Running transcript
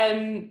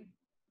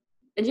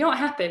And you know what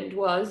happened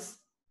was,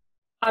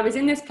 I was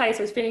in this place,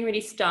 I was feeling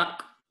really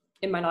stuck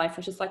in my life. I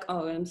was just like,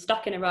 oh, I'm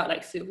stuck in a rut,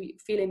 like sort of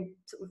feeling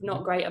sort of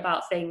not great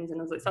about things. And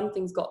I was like,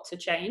 something's got to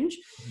change.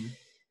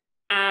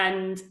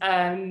 And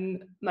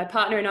my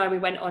partner and I, we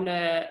went on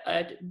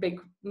a big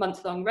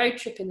month-long road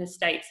trip in the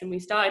States, and we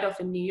started off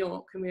in New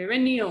York, and we were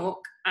in New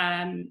York,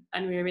 and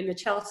we were in the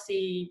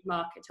Chelsea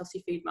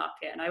food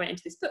market, and I went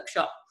into this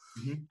bookshop.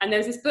 And there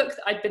was this book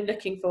that I'd been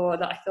looking for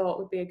that I thought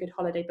would be a good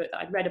holiday book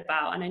that I'd read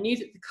about, and I knew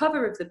that the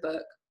cover of the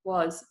book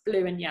was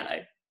blue and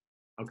yellow.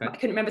 Okay. I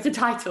couldn't remember the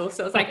title,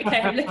 so I was like,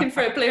 okay, I'm looking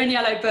for a blue and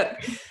yellow book.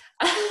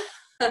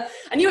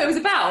 I knew what it was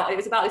about. It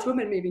was about this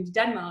woman moving to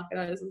Denmark, and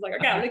I was like,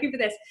 okay, I'm looking for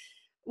this.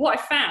 What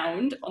I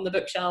found on the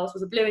bookshelves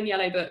was a blue and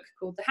yellow book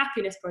called The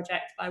Happiness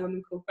Project by a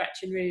woman called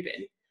Gretchen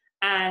Rubin.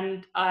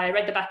 And I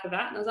read the back of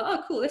that, and I was like,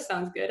 oh, cool, this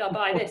sounds good. I'll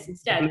buy this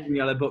instead. The blue and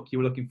yellow book you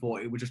were looking for,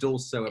 it was just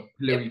also a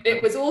blue.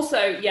 It was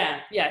also,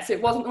 yeah. So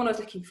it wasn't one I was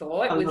looking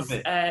for. It was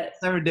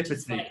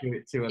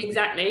serendipity to it. Exactly.